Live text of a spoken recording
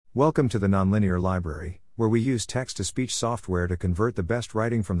Welcome to the Nonlinear Library, where we use text-to-speech software to convert the best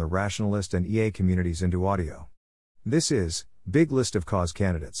writing from the Rationalist and EA communities into audio. This is Big List of Cause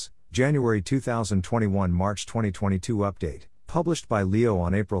Candidates, January 2021 March 2022 update, published by Leo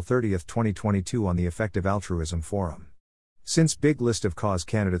on April 30, 2022 on the Effective Altruism Forum. Since Big List of Cause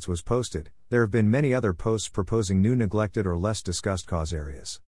Candidates was posted, there have been many other posts proposing new neglected or less discussed cause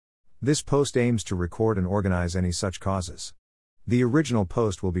areas. This post aims to record and organize any such causes. The original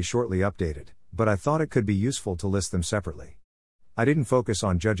post will be shortly updated, but I thought it could be useful to list them separately. I didn't focus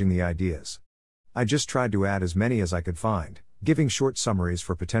on judging the ideas. I just tried to add as many as I could find, giving short summaries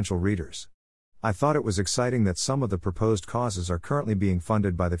for potential readers. I thought it was exciting that some of the proposed causes are currently being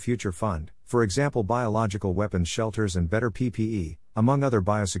funded by the Future Fund, for example biological weapons shelters and better PPE, among other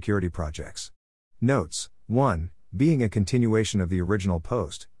biosecurity projects. Notes: 1. Being a continuation of the original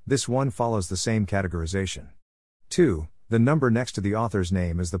post, this one follows the same categorization. 2. The number next to the author's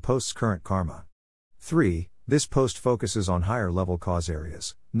name is the post's current karma. 3. This post focuses on higher-level cause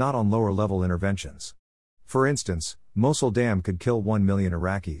areas, not on lower-level interventions. For instance, Mosul Dam Could Kill 1 million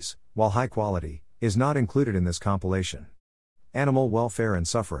Iraqis, while high quality, is not included in this compilation. Animal Welfare and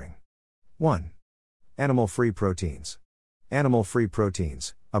Suffering1. Animal-free proteins. Animal-free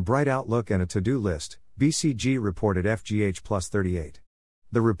proteins, a bright outlook and a to-do list, BCG reported FGH plus 38.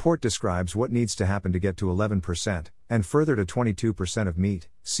 The report describes what needs to happen to get to 11%, and further to 22% of meat,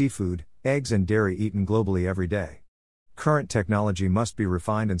 seafood, eggs and dairy eaten globally every day. Current technology must be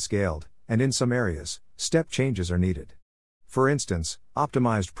refined and scaled, and in some areas, step changes are needed. For instance,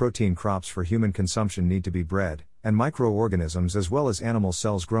 optimized protein crops for human consumption need to be bred, and microorganisms as well as animal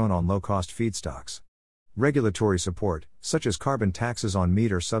cells grown on low-cost feedstocks. Regulatory support, such as carbon taxes on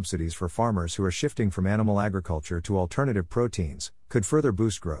meat or subsidies for farmers who are shifting from animal agriculture to alternative proteins, could further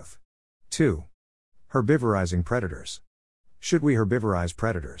boost growth. 2. Herbivorizing predators. Should we herbivorize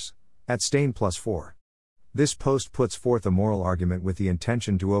predators? At Stain plus 4. This post puts forth a moral argument with the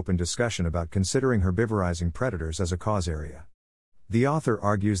intention to open discussion about considering herbivorizing predators as a cause area. The author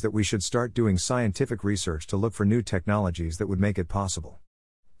argues that we should start doing scientific research to look for new technologies that would make it possible.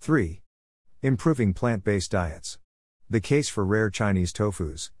 3. Improving plant-based diets. The case for Rare Chinese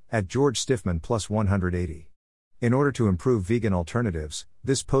Tofus, at George Stiffman plus 180. In order to improve vegan alternatives,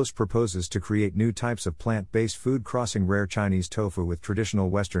 this post proposes to create new types of plant-based food crossing rare Chinese tofu with traditional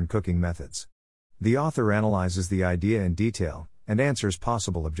Western cooking methods. The author analyzes the idea in detail, and answers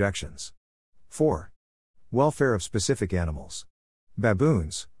possible objections. 4. Welfare of specific animals.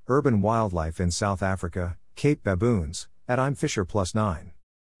 Baboons, urban wildlife in South Africa, Cape baboons, at I'm Fisher plus 9.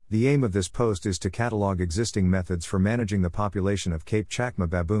 The aim of this post is to catalog existing methods for managing the population of Cape chacma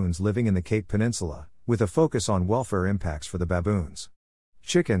baboons living in the Cape Peninsula, with a focus on welfare impacts for the baboons.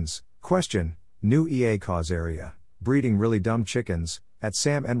 Chickens, question, new EA cause area, breeding really dumb chickens, at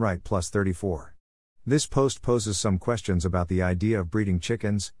Sam Enright plus 34. This post poses some questions about the idea of breeding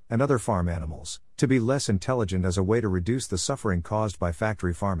chickens, and other farm animals, to be less intelligent as a way to reduce the suffering caused by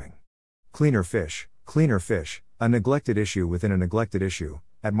factory farming. Cleaner fish, a neglected issue within a neglected issue,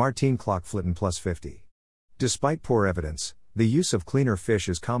 at Martine Klock Fleten plus 50. Despite poor evidence, the use of cleaner fish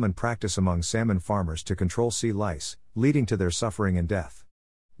is common practice among salmon farmers to control sea lice, leading to their suffering and death.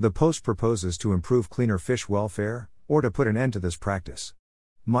 The post proposes to improve cleaner fish welfare, or to put an end to this practice.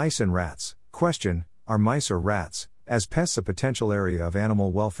 Mice and rats, question, are mice or rats, as pests a potential area of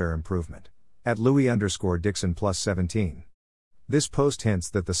animal welfare improvement? At Louis_Dixon plus 17. This post hints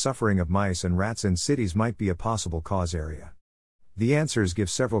that the suffering of mice and rats in cities might be a possible cause area. The answers give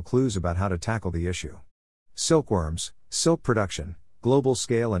several clues about how to tackle the issue. Silkworms, silk production, global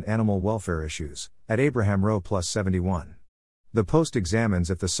scale and animal welfare issues, at Abraham Rowe plus 71. The post examines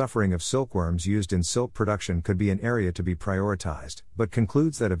if the suffering of silkworms used in silk production could be an area to be prioritized, but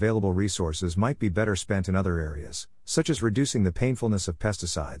concludes that available resources might be better spent in other areas, such as reducing the painfulness of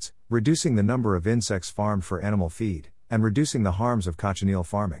pesticides, reducing the number of insects farmed for animal feed, and reducing the harms of cochineal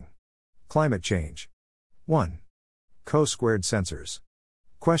farming. Climate change. 1. Co-squared sensors.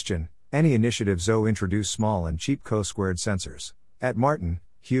 Question, any initiatives introduce small and cheap co-squared sensors? At Martin,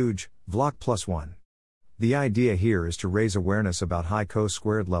 Huge, Vlock plus 1. The idea here is to raise awareness about high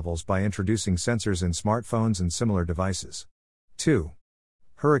co-squared levels by introducing sensors in smartphones and similar devices. 2.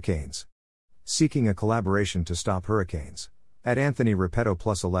 Hurricanes. Seeking a collaboration to stop hurricanes. At Anthony Repetto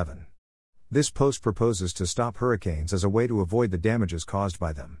plus 11. This post proposes to stop hurricanes as a way to avoid the damages caused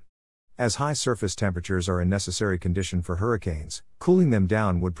by them. As high surface temperatures are a necessary condition for hurricanes, cooling them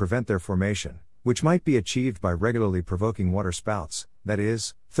down would prevent their formation, which might be achieved by regularly provoking water spouts, that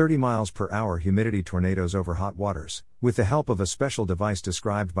is, 30 miles per hour humidity tornadoes over hot waters, with the help of a special device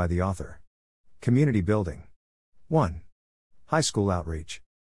described by the author. Community building. 1. High school outreach.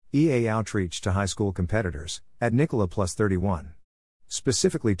 EA outreach to high school competitors, at Nicola plus 31.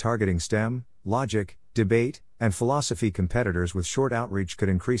 Specifically targeting STEM, logic, debate, and philosophy competitors with short outreach could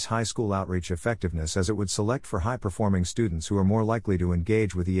increase high school outreach effectiveness as it would select for high-performing students who are more likely to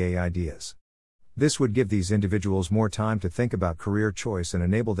engage with EA ideas. This would give these individuals more time to think about career choice and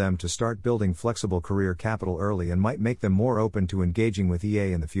enable them to start building flexible career capital early and might make them more open to engaging with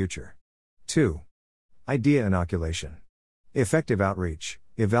EA in the future. 2. Idea inoculation. Effective outreach,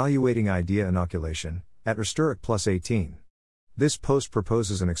 evaluating idea inoculation, at Restoric plus 18. This post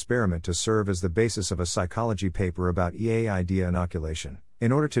proposes an experiment to serve as the basis of a psychology paper about EA idea inoculation,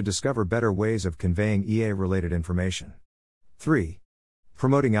 in order to discover better ways of conveying EA-related information. 3.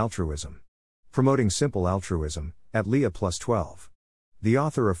 Promoting altruism. Promoting simple altruism, at Leah plus 12. The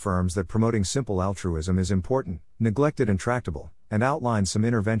author affirms that promoting simple altruism is important, neglected and tractable, and outlines some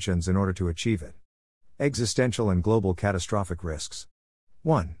interventions in order to achieve it. Existential and global catastrophic risks.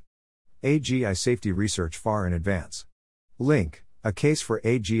 1. AGI safety research far in advance. Link, a case for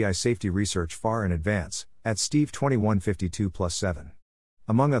AGI safety research far in advance, at Steve 2152 plus 7.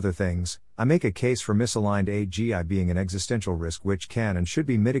 Among other things, I make a case for misaligned AGI being an existential risk which can and should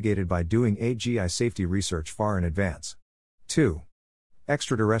be mitigated by doing AGI safety research far in advance. 2.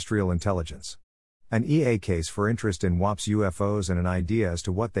 Extraterrestrial intelligence. An EA case for interest in WAP's UFOs and an idea as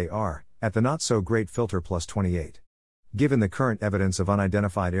to what they are, at the not-so-great filter plus 28. Given the current evidence of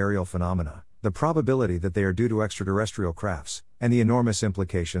unidentified aerial phenomena, the probability that they are due to extraterrestrial crafts, and the enormous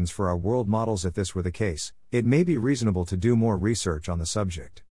implications for our world models if this were the case, it may be reasonable to do more research on the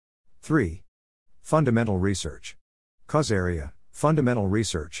subject. 3. Fundamental research. Cause area, fundamental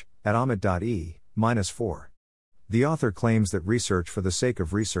research, at Amit.E-4. The author claims that research for the sake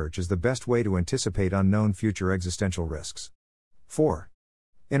of research is the best way to anticipate unknown future existential risks. 4.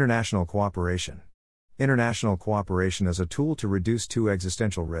 International cooperation. International cooperation as a tool to reduce two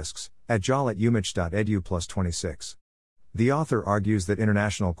existential risks, at jal@umich.edu plus 26. The author argues that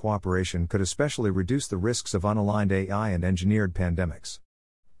international cooperation could especially reduce the risks of unaligned AI and engineered pandemics.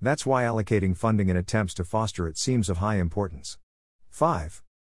 That's why allocating funding in attempts to foster it seems of high importance. 5.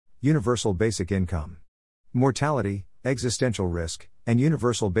 Universal basic income. Mortality, existential risk, and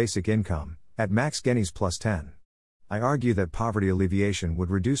universal basic income, at Max Guinness plus 10. I argue that poverty alleviation would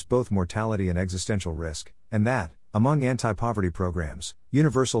reduce both mortality and existential risk, and that, among anti-poverty programs,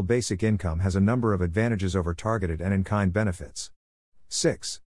 universal basic income has a number of advantages over targeted and in-kind benefits.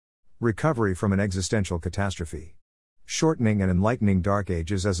 6. Recovery from an existential catastrophe. Shortening and enlightening dark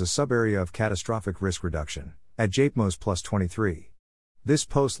ages as a sub-area of catastrophic risk reduction, at JPMOS plus 23. This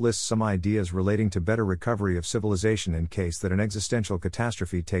post lists some ideas relating to better recovery of civilization in case that an existential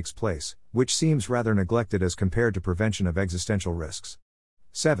catastrophe takes place, which seems rather neglected as compared to prevention of existential risks.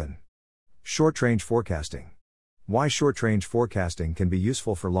 7. Short-range forecasting. Why short-range forecasting can be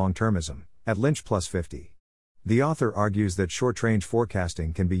useful for long-termism, at Lynch plus 50. The author argues that short-range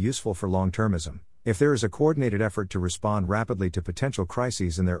forecasting can be useful for long-termism, if there is a coordinated effort to respond rapidly to potential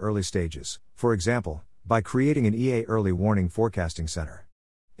crises in their early stages, for example, by creating an EA Early Warning Forecasting Center.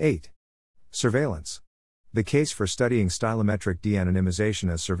 8. Surveillance. The case for studying stylometric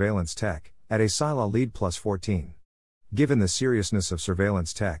de-anonymization as surveillance tech, at Asila Lead plus 14. Given the seriousness of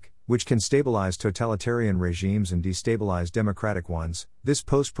surveillance tech, which can stabilize totalitarian regimes and destabilize democratic ones, this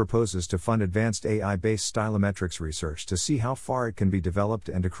post proposes to fund advanced AI-based stylometrics research to see how far it can be developed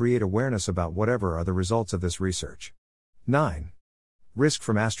and to create awareness about whatever are the results of this research. 9. Risk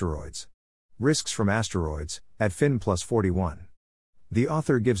from asteroids. Risks from asteroids, at Fin plus 41. The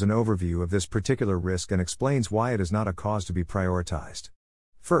author gives an overview of this particular risk and explains why it is not a cause to be prioritized.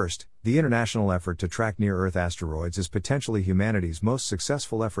 First, the international effort to track near-Earth asteroids is potentially humanity's most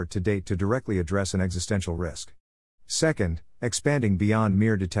successful effort to date to directly address an existential risk. Second, expanding beyond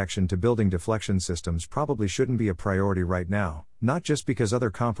mere detection to building deflection systems probably shouldn't be a priority right now, not just because other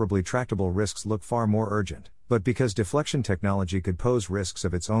comparably tractable risks look far more urgent, but because deflection technology could pose risks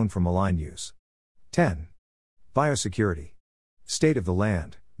of its own for malign use. 10. Biosecurity. State of the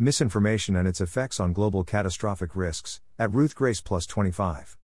land, misinformation and its effects on global catastrophic risks, at Ruth Grace plus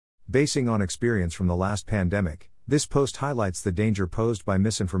 25. Basing on experience from the last pandemic, this post highlights the danger posed by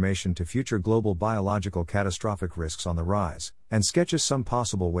misinformation to future global biological catastrophic risks on the rise, and sketches some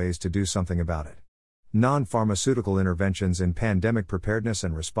possible ways to do something about it. Non-pharmaceutical interventions in pandemic preparedness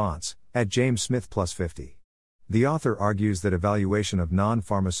and response, at James Smith plus 50. The author argues that evaluation of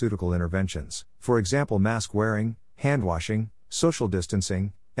non-pharmaceutical interventions, for example mask wearing, hand washing, social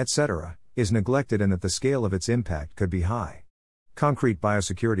distancing, etc., is neglected and that the scale of its impact could be high. Concrete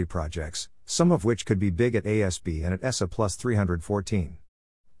biosecurity projects, some of which could be big at ASB and at ESA plus 314.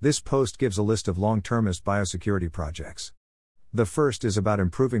 This post gives a list of long-termist biosecurity projects. The first is about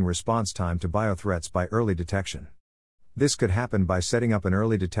improving response time to biothreats by early detection. This could happen by setting up an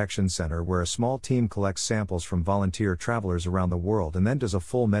early detection center where a small team collects samples from volunteer travelers around the world and then does a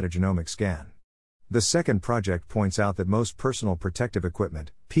full metagenomic scan. The second project points out that most personal protective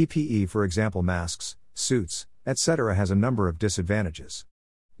equipment, PPE for example masks, suits, etc. has a number of disadvantages.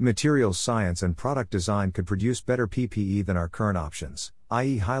 Materials science and product design could produce better PPE than our current options,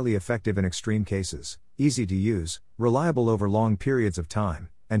 i.e. highly effective in extreme cases, easy to use, reliable over long periods of time,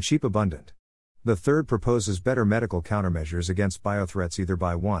 and cheap abundant. The third proposes better medical countermeasures against biothreats either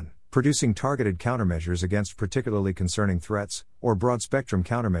by 1. Producing targeted countermeasures against particularly concerning threats, or broad-spectrum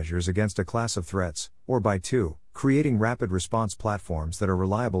countermeasures against a class of threats, or by 2. Creating rapid response platforms that are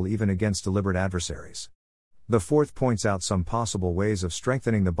reliable even against deliberate adversaries. The fourth points out some possible ways of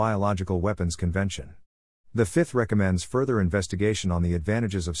strengthening the Biological Weapons Convention. The fifth recommends further investigation on the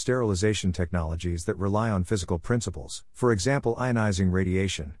advantages of sterilization technologies that rely on physical principles, for example ionizing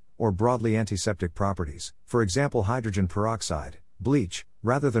radiation, or broadly antiseptic properties, for example hydrogen peroxide, bleach,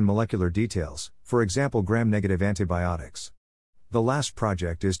 rather than molecular details, for example gram-negative antibiotics. The last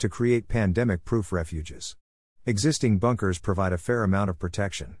project is to create pandemic-proof refuges. Existing bunkers provide a fair amount of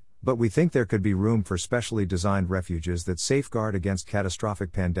protection, but we think there could be room for specially designed refuges that safeguard against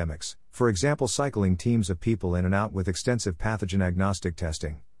catastrophic pandemics, for example cycling teams of people in and out with extensive pathogen-agnostic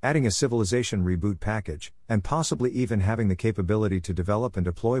testing, adding a civilization reboot package, and possibly even having the capability to develop and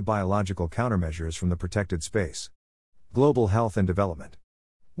deploy biological countermeasures from the protected space. Global health and development.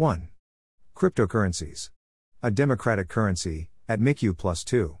 1. Cryptocurrencies. A democratic currency, at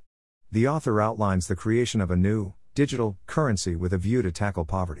MICU+2. The author outlines the creation of a new, digital, currency with a view to tackle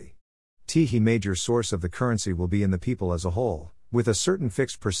poverty. The major source of the currency will be in the people as a whole, with a certain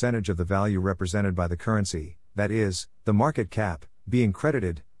fixed percentage of the value represented by the currency, that is, the market cap, being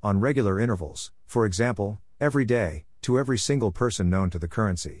credited, on regular intervals, for example, every day, to every single person known to the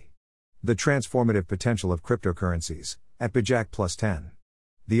currency. The transformative potential of cryptocurrencies, at Bijak+10.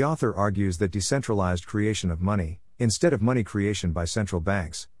 The author argues that decentralized creation of money, instead of money creation by central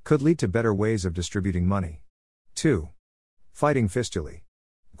banks, could lead to better ways of distributing money. 2. Fighting fistulae.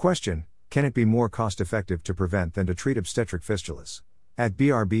 Question: can it be more cost-effective to prevent than to treat obstetric fistulas? At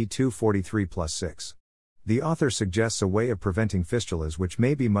BRB 243+6. The author suggests a way of preventing fistulas which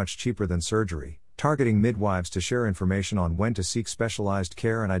may be much cheaper than surgery, targeting midwives to share information on when to seek specialized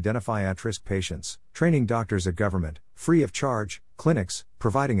care and identify at-risk patients, training doctors at government, free of charge, clinics,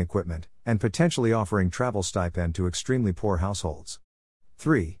 providing equipment, and potentially offering travel stipend to extremely poor households.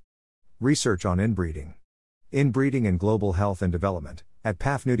 3. Research on inbreeding. Inbreeding and global health and development, at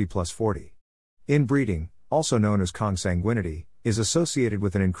PAFNUDI+40. Inbreeding, also known as consanguinity, is associated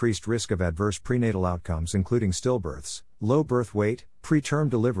with an increased risk of adverse prenatal outcomes including stillbirths, low birth weight, preterm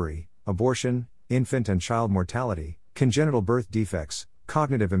delivery, abortion, infant and child mortality, congenital birth defects,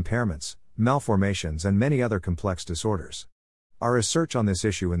 cognitive impairments, malformations and many other complex disorders. Our research on this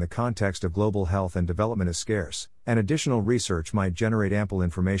issue in the context of global health and development is scarce, and additional research might generate ample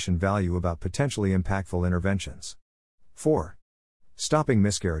information value about potentially impactful interventions. 4. Stopping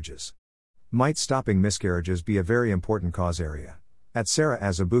miscarriages. Might stopping miscarriages be a very important cause area? At Sarah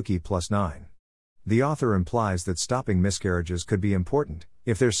Azabuki+9. The author implies that stopping miscarriages could be important,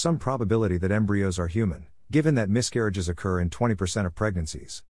 if there's some probability that embryos are human, given that miscarriages occur in 20% of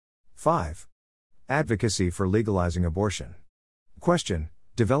pregnancies. 5. Advocacy for legalizing abortion. Question: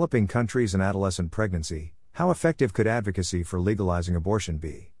 developing countries and adolescent pregnancy, how effective could advocacy for legalizing abortion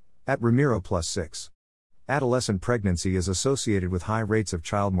be? At Ramiro+6. Adolescent pregnancy is associated with high rates of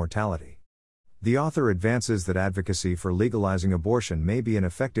child mortality. The author advances that advocacy for legalizing abortion may be an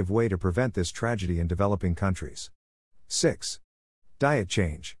effective way to prevent this tragedy in developing countries. 6. Diet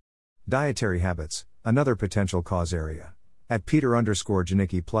change. Dietary habits, another potential cause area. At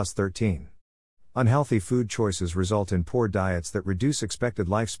Peter_Janicki+13. Unhealthy food choices result in poor diets that reduce expected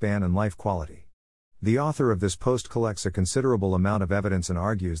lifespan and life quality. The author of this post collects a considerable amount of evidence and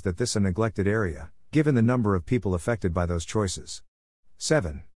argues that this is a neglected area, given the number of people affected by those choices.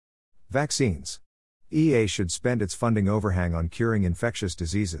 7. Vaccines. EA should spend its funding overhang on curing infectious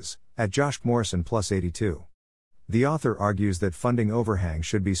diseases, at Josh Morrison+82. The author argues that funding overhang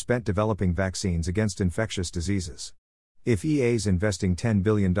should be spent developing vaccines against infectious diseases. If EA's investing $10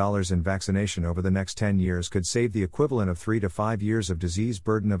 billion in vaccination over the next 10 years could save the equivalent of 3 to 5 years of disease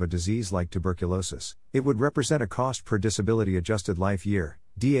burden of a disease like tuberculosis, it would represent a cost per disability adjusted life year,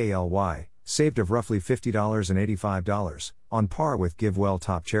 DALY, saved of roughly $50.85, on par with GiveWell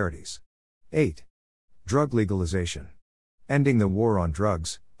top charities. 8. Drug legalization. Ending the war on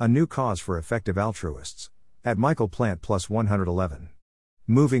drugs, a new cause for effective altruists. At Michael Plant+111.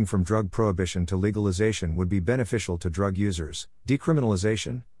 Moving from drug prohibition to legalization would be beneficial to drug users,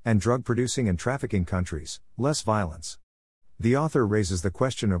 decriminalization, and drug-producing and trafficking countries, less violence. The author raises the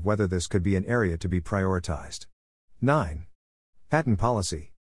question of whether this could be an area to be prioritized. 9. Patent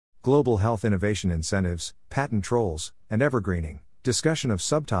policy. Global health innovation incentives, patent trolls, and evergreening. Discussion of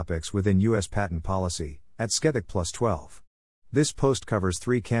subtopics within U.S. patent policy, at Skethic +12. This post covers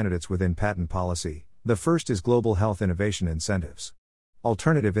 3 candidates within patent policy. The first is global health innovation incentives.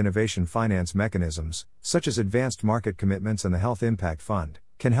 Alternative innovation finance mechanisms, such as advanced market commitments and the Health Impact Fund,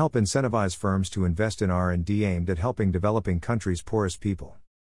 can help incentivize firms to invest in R&D aimed at helping developing countries' poorest people.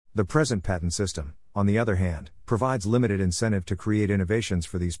 The present patent system, on the other hand, provides limited incentive to create innovations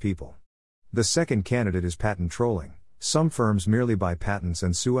for these people. The second candidate is patent trolling. Some firms merely buy patents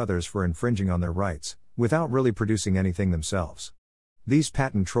and sue others for infringing on their rights, without really producing anything themselves. These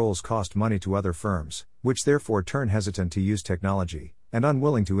patent trolls cost money to other firms, which therefore turn hesitant to use technology, and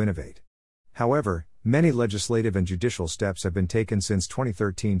unwilling to innovate. However, many legislative and judicial steps have been taken since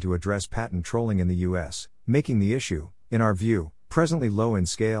 2013 to address patent trolling in the U.S., making the issue, in our view, presently low in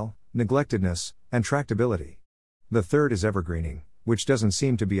scale, neglectedness, and tractability. The third is evergreening, which doesn't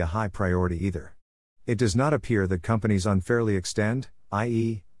seem to be a high priority either. It does not appear that companies unfairly extend,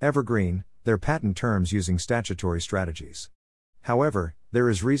 i.e., evergreen, their patent terms using statutory strategies. However, there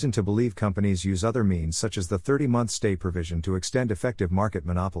is reason to believe companies use other means such as the 30-month stay provision to extend effective market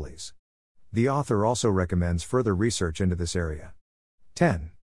monopolies. The author also recommends further research into this area. 10.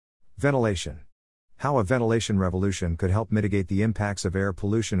 Ventilation. How a ventilation revolution could help mitigate the impacts of air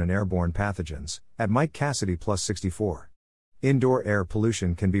pollution and airborne pathogens, at Mike Cassidy +64. Indoor air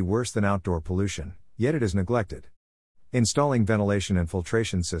pollution can be worse than outdoor pollution, yet it is neglected. Installing ventilation and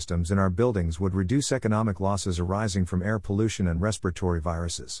filtration systems in our buildings would reduce economic losses arising from air pollution and respiratory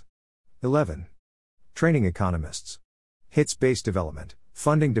viruses. 11. Training economists. Hits-based development,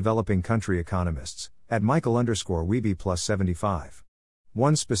 funding developing country economists, at Michael_Wiebe +75.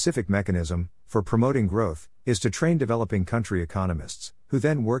 One specific mechanism, for promoting growth, is to train developing country economists, who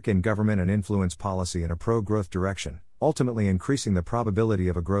then work in government and influence policy in a pro-growth direction, ultimately increasing the probability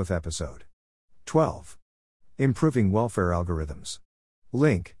of a growth episode. 12. Improving welfare algorithms.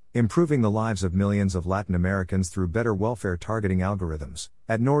 Link, improving the lives of millions of Latin Americans through better welfare targeting algorithms,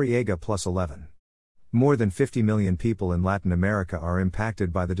 at Noriega +11. More than 50 million people in Latin America are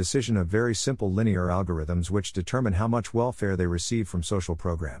impacted by the decision of very simple linear algorithms which determine how much welfare they receive from social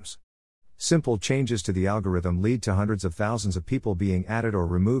programs. Simple changes to the algorithm lead to hundreds of thousands of people being added or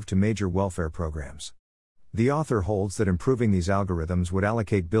removed to major welfare programs. The author holds that improving these algorithms would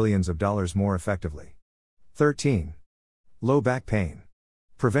allocate billions of dollars more effectively. 13. Low back pain.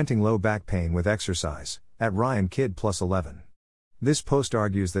 Preventing low back pain with exercise, at Ryan Kidd +11. This post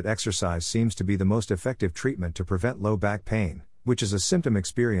argues that exercise seems to be the most effective treatment to prevent low back pain, which is a symptom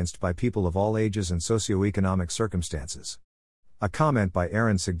experienced by people of all ages and socioeconomic circumstances. A comment by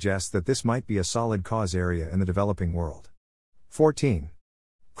Aaron suggests that this might be a solid cause area in the developing world. 14.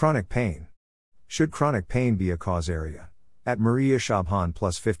 Chronic pain. Should chronic pain be a cause area? At Maria Shabhan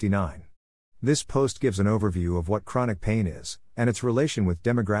 +59. This post gives an overview of what chronic pain is, and its relation with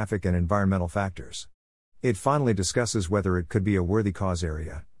demographic and environmental factors. It finally discusses whether it could be a worthy cause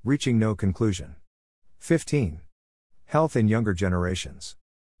area, reaching no conclusion. 15. Health in younger generations.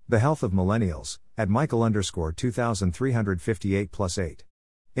 The health of millennials, at Michael_2358+8.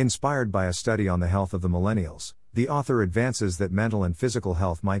 Inspired by a study on the health of the millennials, the author advances that mental and physical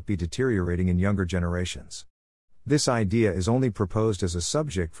health might be deteriorating in younger generations. This idea is only proposed as a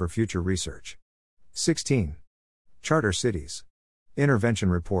subject for future research. 16. Charter cities.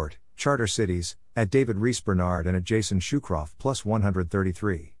 Intervention report, Charter cities, at David Rees Bernard and at Jason Shucroft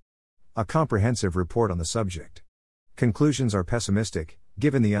 +133. A comprehensive report on the subject. Conclusions are pessimistic,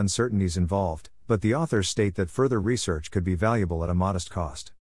 given the uncertainties involved, but the authors state that further research could be valuable at a modest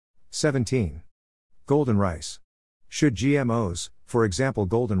cost. 17. Golden rice. Should GMOs, for example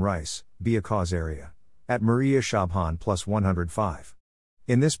golden rice, be a cause area? At Maria Shabhan +105.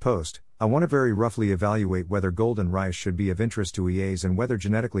 In this post, I want to very roughly evaluate whether golden rice should be of interest to EAs and whether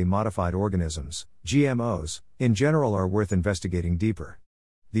genetically modified organisms, GMOs, in general are worth investigating deeper.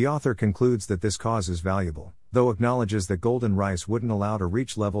 The author concludes that this cause is valuable, though acknowledges that golden rice wouldn't allow to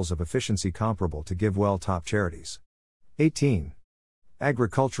reach levels of efficiency comparable to give well top charities. 18.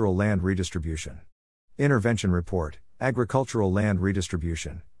 Agricultural land redistribution. Intervention report, Agricultural land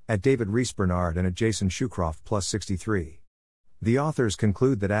redistribution, at David Rees Bernard and at Jason Shucroft +63. The authors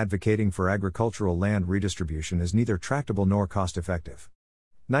conclude that advocating for agricultural land redistribution is neither tractable nor cost-effective.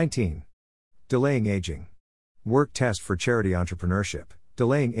 19. Delaying aging. Work test for charity entrepreneurship,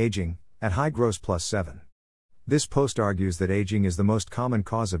 delaying aging, at High Gross +7. This post argues that aging is the most common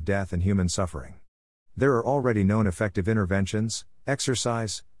cause of death and human suffering. There are already known effective interventions: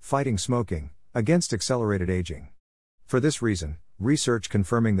 exercise, fighting smoking, against accelerated aging. For this reason, research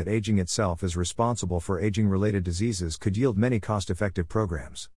confirming that aging itself is responsible for aging-related diseases could yield many cost-effective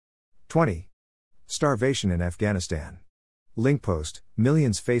programs. 20. Starvation in Afghanistan. Link post: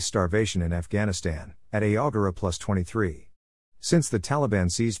 Millions face starvation in Afghanistan, at Ayagara plus 23. Since the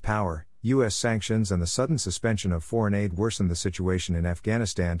Taliban seized power, U.S. sanctions and the sudden suspension of foreign aid worsened the situation in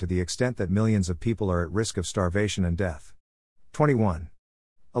Afghanistan to the extent that millions of people are at risk of starvation and death. 21.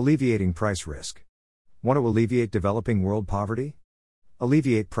 Alleviating price risk. Want to alleviate developing world poverty?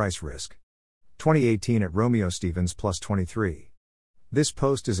 Alleviate price risk. 2018 at Romeo Stevens plus 23. This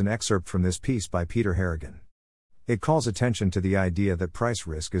post is an excerpt from this piece by Peter Harrigan. It calls attention to the idea that price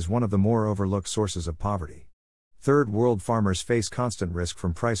risk is one of the more overlooked sources of poverty. Third world farmers face constant risk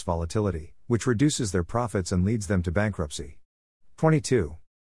from price volatility, which reduces their profits and leads them to bankruptcy. 22.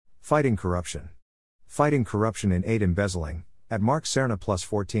 Fighting corruption. Fighting corruption in aid embezzling, at Mark Serna plus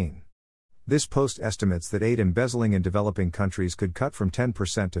 14. This post estimates that aid embezzling in developing countries could cut from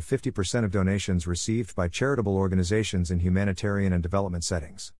 10% to 50% of donations received by charitable organizations in humanitarian and development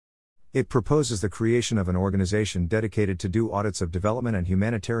settings. It proposes the creation of an organization dedicated to do audits of development and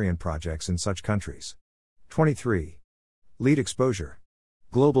humanitarian projects in such countries. 23. Lead exposure.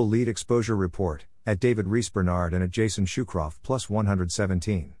 Global Lead Exposure Report, at David Rees Bernard and at Jason Shucroft plus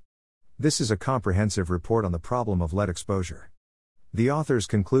 117. This is a comprehensive report on the problem of lead exposure. The authors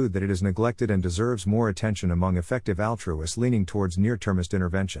conclude that it is neglected and deserves more attention among effective altruists leaning towards near-termist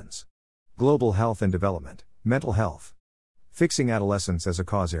interventions. Global Health and Development, Mental Health. Fixing Adolescence as a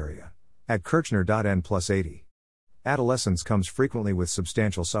Cause Area, at Kirchner.N plus 80. Adolescence comes frequently with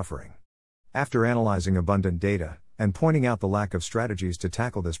substantial suffering. After analyzing abundant data, and pointing out the lack of strategies to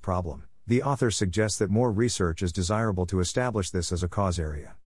tackle this problem, the author suggests that more research is desirable to establish this as a cause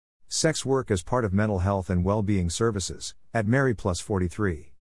area. Sex work as part of mental health and well-being services, at Mary plus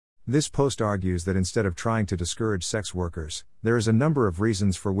 43. This post argues that instead of trying to discourage sex workers, there is a number of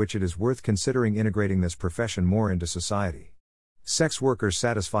reasons for which it is worth considering integrating this profession more into society. Sex workers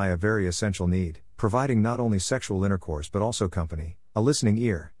satisfy a very essential need, providing not only sexual intercourse but also company, a listening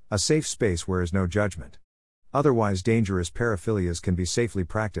ear, a safe space where is no judgment. Otherwise dangerous paraphilias can be safely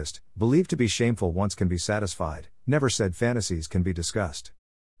practiced, believed to be shameful once can be satisfied, never said fantasies can be discussed.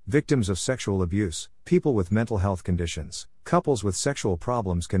 Victims of sexual abuse, people with mental health conditions, couples with sexual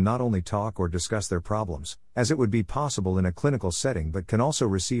problems can not only talk or discuss their problems, as it would be possible in a clinical setting, but can also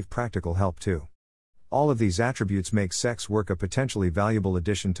receive practical help too. All of these attributes make sex work a potentially valuable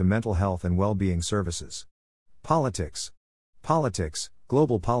addition to mental health and well-being services. Politics. Politics,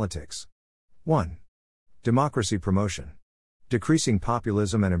 global politics. 1. Democracy promotion. Decreasing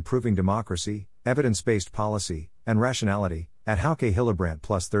populism and improving democracy, evidence-based policy, and rationality, at Hauke Hillebrandt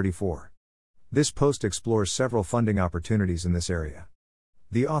plus 34. This post explores several funding opportunities in this area.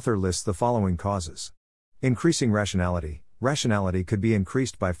 The author lists the following causes. Increasing rationality. Rationality could be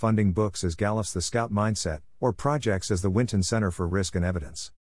increased by funding books as Gallup's The Scout Mindset, or projects as the Winton Center for Risk and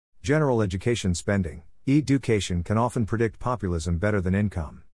Evidence. General education spending. Education can often predict populism better than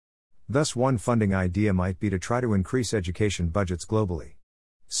income. Thus, one funding idea might be to try to increase education budgets globally.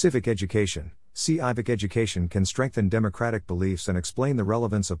 Civic education. Civic education can strengthen democratic beliefs and explain the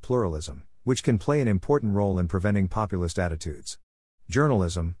relevance of pluralism, which can play an important role in preventing populist attitudes.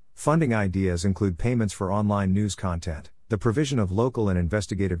 Journalism. Funding ideas include payments for online news content, the provision of local and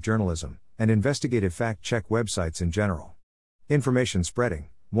investigative journalism, and investigative fact-check websites in general. Information spreading.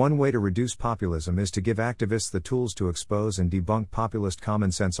 One way to reduce populism is to give activists the tools to expose and debunk populist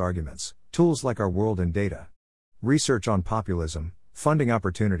common-sense arguments, tools like Our World in Data. Research on populism. Funding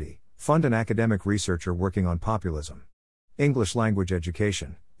opportunity. Fund an academic researcher working on populism. English language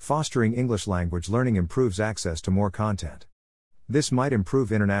education. Fostering English language learning improves access to more content. This might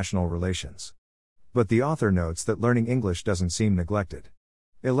improve international relations. But the author notes that learning English doesn't seem neglected.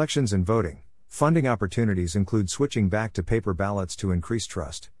 Elections and voting. Funding opportunities include switching back to paper ballots to increase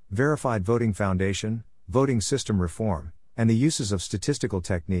trust, verified voting foundation, voting system reform, and the uses of statistical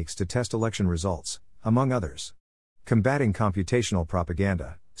techniques to test election results, among others. Combating computational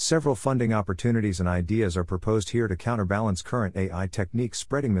propaganda. Several funding opportunities and ideas are proposed here to counterbalance current AI techniques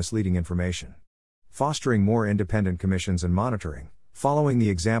spreading misleading information. Fostering more independent commissions and monitoring. Following the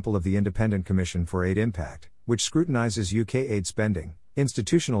example of the Independent Commission for Aid Impact, which scrutinizes UK aid spending,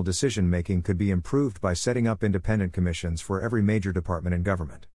 institutional decision-making could be improved by setting up independent commissions for every major department in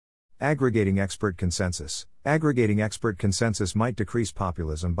government. Aggregating expert consensus. Aggregating expert consensus might decrease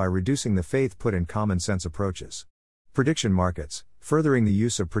populism by reducing the faith put in common-sense approaches. Prediction markets. Furthering the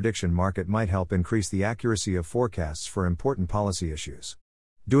use of prediction market might help increase the accuracy of forecasts for important policy issues.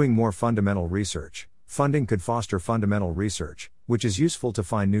 Doing more fundamental research. Funding could foster fundamental research, which is useful to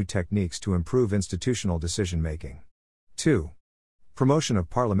find new techniques to improve institutional decision-making. 2. Promotion of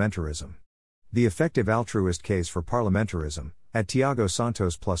parliamentarism. The effective altruist case for parliamentarism, at Tiago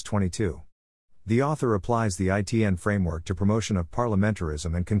Santos plus 22. The author applies the ITN framework to promotion of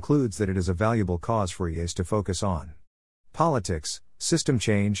parliamentarism and concludes that it is a valuable cause for EAs to focus on. Politics, system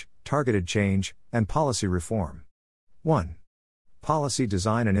change, targeted change, and policy reform. 1. Policy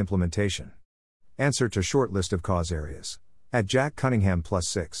design and implementation. Answer to short list of cause areas. At Jack Cunningham plus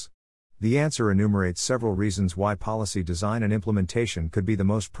 6. The answer enumerates several reasons why policy design and implementation could be the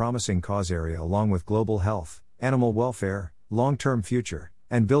most promising cause area, along with global health, animal welfare, long-term future,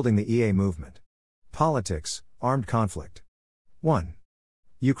 and building the EA movement. Politics, armed conflict. 1.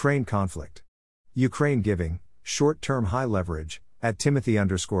 Ukraine conflict. Ukraine giving, short-term high leverage, at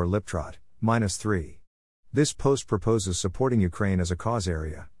Timothy_Liptrot, -3. This post proposes supporting Ukraine as a cause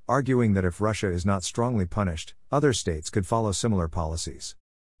area, arguing that if Russia is not strongly punished, other states could follow similar policies.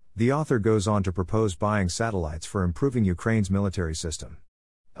 The author goes on to propose buying satellites for improving Ukraine's military system.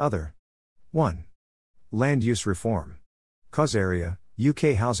 Other. 1. Land use reform. Cause area,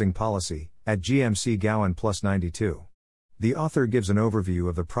 UK housing policy, at GMC Gowan plus 92. The author gives an overview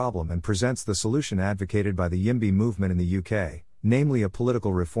of the problem and presents the solution advocated by the YIMBY movement in the UK, namely a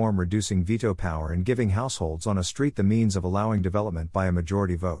political reform reducing veto power and giving households on a street the means of allowing development by a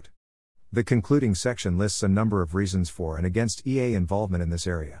majority vote. The concluding section lists a number of reasons for and against EA involvement in this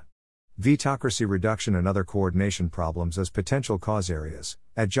area. Vetocracy reduction and other coordination problems as potential cause areas,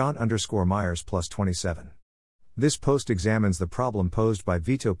 at John_Myers plus 27. This post examines the problem posed by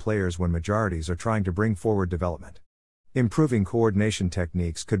veto players when majorities are trying to bring forward development. Improving coordination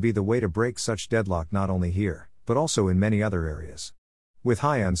techniques could be the way to break such deadlock not only here, but also in many other areas. With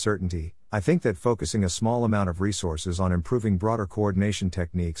high uncertainty, I think that focusing a small amount of resources on improving broader coordination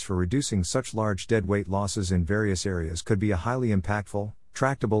techniques for reducing such large deadweight losses in various areas could be a highly impactful,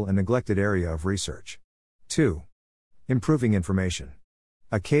 tractable and neglected area of research. 2. Improving information.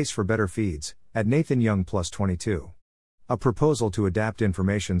 A case for better feeds, at Nathan Young plus 22. A proposal to adapt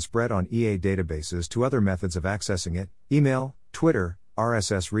information spread on EA databases to other methods of accessing it, email, Twitter,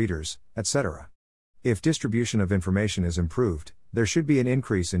 RSS readers, etc. If distribution of information is improved, there should be an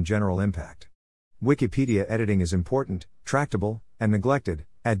increase in general impact. Wikipedia editing is important, tractable, and neglected,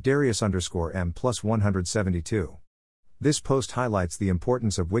 at Darius_M plus 172. This post highlights the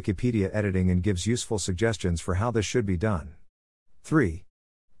importance of Wikipedia editing and gives useful suggestions for how this should be done. 3.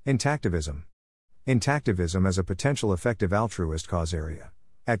 Intactivism. Intactivism as a potential effective altruist cause area,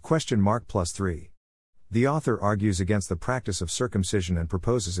 at +3. The author argues against the practice of circumcision and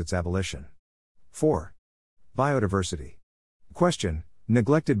proposes its abolition. 4. Biodiversity. Question: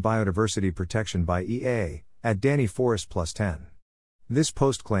 neglected biodiversity protection by EA, at Danny Forrest plus 10. This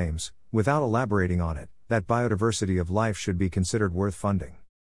post claims, without elaborating on it, that biodiversity of life should be considered worth funding.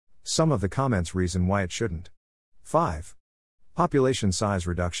 Some of the comments reason why it shouldn't. 5. Population size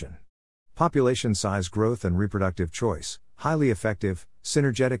reduction. Population size growth and reproductive choice, highly effective,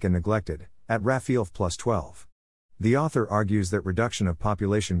 synergetic and neglected, at Raphael plus 12. The author argues that reduction of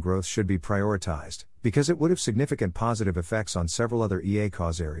population growth should be prioritized, because it would have significant positive effects on several other EA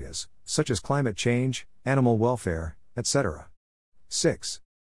cause areas, such as climate change, animal welfare, etc. 6.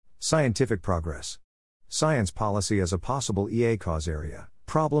 Scientific progress. Science policy as a possible EA cause area,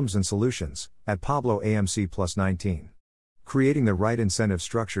 problems and solutions, at Pablo AMC plus 19. Creating the right incentive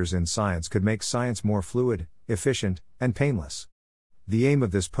structures in science could make science more fluid, efficient, and painless. The aim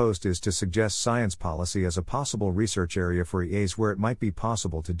of this post is to suggest science policy as a possible research area for EAs where it might be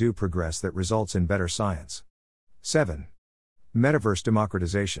possible to do progress that results in better science. 7. Metaverse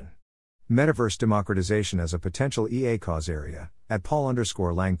democratization. Metaverse democratization as a potential EA cause area, at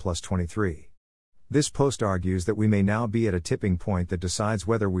Paul_Lang plus 23. This post argues that we may now be at a tipping point that decides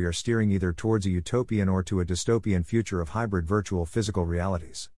whether we are steering either towards a utopian or to a dystopian future of hybrid virtual physical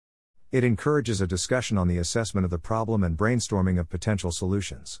realities. It encourages a discussion on the assessment of the problem and brainstorming of potential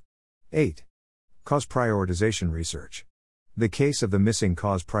solutions. 8. Cause prioritization research. The case of the missing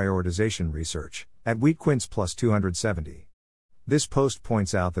cause prioritization research, at Wheatquince plus 270. This post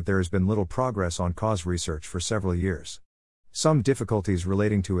points out that there has been little progress on cause research for several years. Some difficulties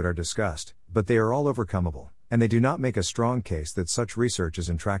relating to it are discussed, but they are all overcomable, and they do not make a strong case that such research is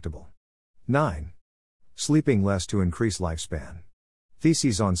intractable. 9. Sleeping less to increase lifespan.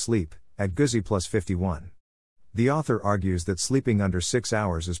 Theses on sleep, at Guzzi plus 51. The author argues that sleeping under 6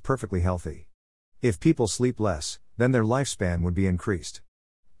 hours is perfectly healthy. If people sleep less, then their lifespan would be increased.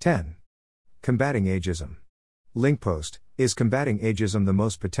 10. Combating ageism. Link post, is combating ageism the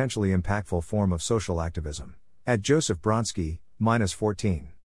most potentially impactful form of social activism? At Joseph Bronsky, -14.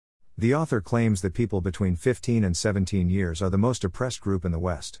 The author claims that people between 15 and 17 years are the most oppressed group in the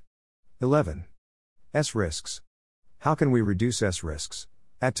West. 11. S risks. How can we reduce S risks?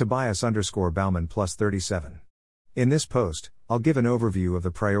 At Tobias_Bauman +37. In this post, I'll give an overview of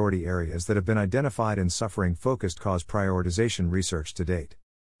the priority areas that have been identified in suffering-focused cause prioritization research to date.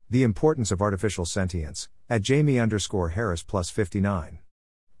 The importance of artificial sentience, at Jamie_Harris +59.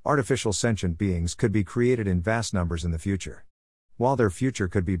 Artificial sentient beings could be created in vast numbers in the future. While their future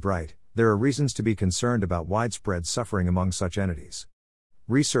could be bright, there are reasons to be concerned about widespread suffering among such entities.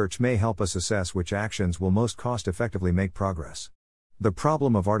 Research may help us assess which actions will most cost-effectively make progress. The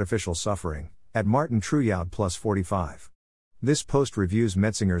problem of artificial suffering, at Martin Truyaud +45. This post reviews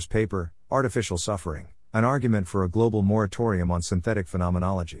Metzinger's paper, Artificial Suffering, an argument for a global moratorium on synthetic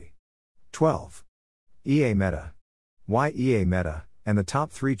phenomenology. 12. EA Meta. Why EA Meta, and the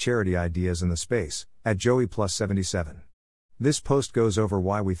top 3 charity ideas in the space, at Joey +77. This post goes over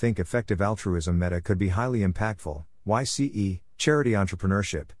why we think effective altruism meta could be highly impactful, why CE, charity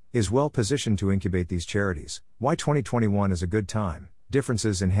entrepreneurship, is well positioned to incubate these charities, why 2021 is a good time,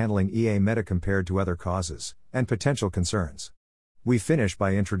 differences in handling EA meta compared to other causes, and potential concerns. We finish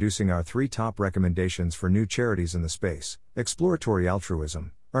by introducing our 3 top recommendations for new charities in the space: exploratory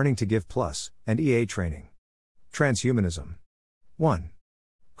altruism, earning to give plus, and EA training. Transhumanism. 1.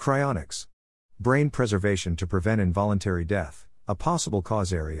 Cryonics. Brain preservation to prevent involuntary death, a possible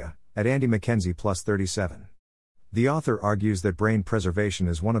cause area, at Andy McKenzie +37. The author argues that brain preservation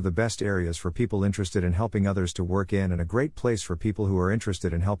is one of the best areas for people interested in helping others to work in and a great place for people who are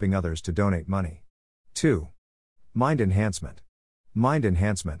interested in helping others to donate money. 2. Mind enhancement. Mind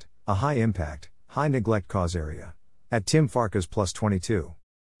enhancement, a high-impact, high-neglect cause area, at Tim Farkas +22.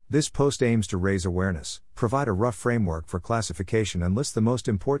 This post aims to raise awareness, provide a rough framework for classification and list the most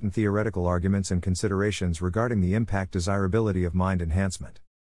important theoretical arguments and considerations regarding the impact desirability of mind enhancement.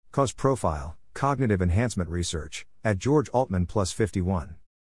 Cause profile, cognitive enhancement research, at George Altman +51.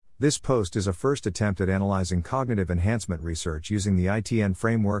 This post is a first attempt at analyzing cognitive enhancement research using the ITN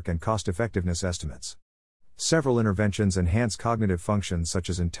framework and cost-effectiveness estimates. Several interventions enhance cognitive functions such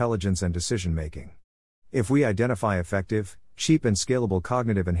as intelligence and decision-making. If we identify effective, cheap and scalable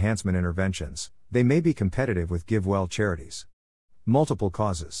cognitive enhancement interventions, they may be competitive with GiveWell charities. Multiple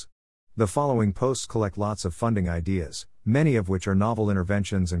causes. The following posts collect lots of funding ideas, many of which are novel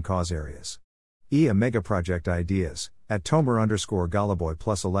interventions and cause areas. EA megaproject ideas, at Tomer_Galaboy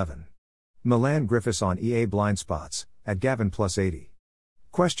 +11. Milan Griffiths on EA blind spots, at Gavin +80.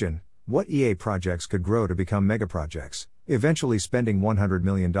 Question: what EA projects could grow to become megaprojects, eventually spending $100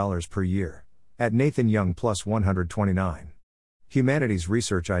 million per year? At Nathan Young +129. Humanities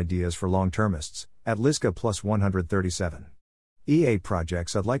research ideas for long-termists, at Liska +137. EA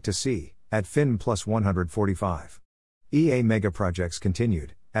projects I'd like to see, at Finn +145. EA megaprojects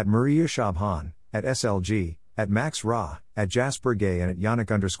continued, at Maria Shabhan, at SLG, at Max Ra, at Jasper Gay and at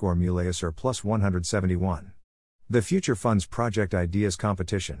Yannick_Muleyser +171. The Future Funds Project Ideas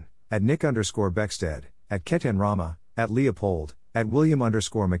Competition, at Nick_Beckstead, at Keten Rama, at Leopold, at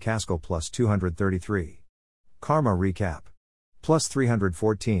William_McCaskill +233. Karma Recap.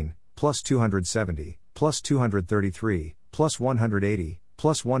 +314, +270, +233, +180,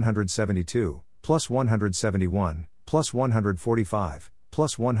 +172, +171, +145,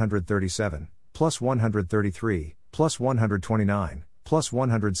 +137, +133, +129,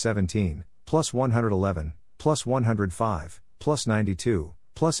 +117, +111, +105, +92,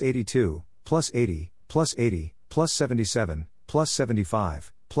 +82, +80, +80, +77,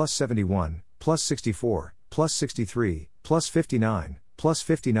 +75, +71, +64, +63, +59,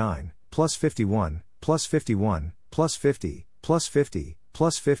 +59, +51, +51, +50, +50,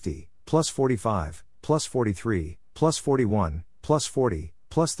 +50, +45, +43, +41, +40,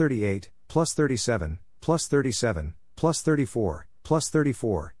 +38, +37, +37, +34,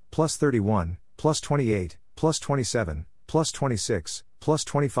 +34, +31, +28, +27, +26,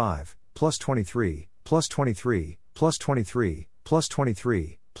 +25, +23, +23, +23,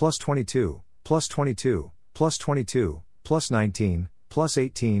 +23, +22, +22, +22, +19,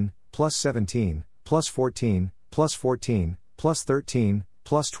 +18, +17, +14, +14, +13,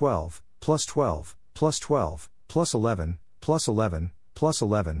 +12, +12, +12, +11, +11,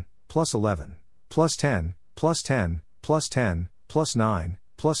 +11, +11, +10, +10, +10, +9,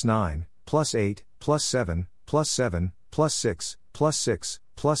 +9, +8, +7, +7, +6, +6,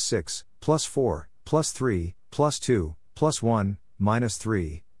 +6, +4, +3, +2, +1,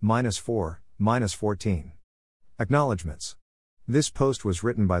 -3, -4, -14. Acknowledgements. This post was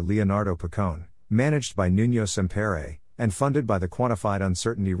written by Leonardo Picone, Managed by Nuno Sempere, and funded by the Quantified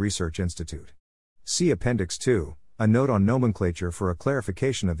Uncertainty Research Institute. See Appendix 2, a note on nomenclature for a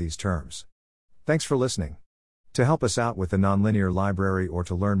clarification of these terms. Thanks for listening. To help us out with the Nonlinear Library or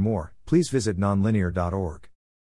to learn more, please visit nonlinear.org.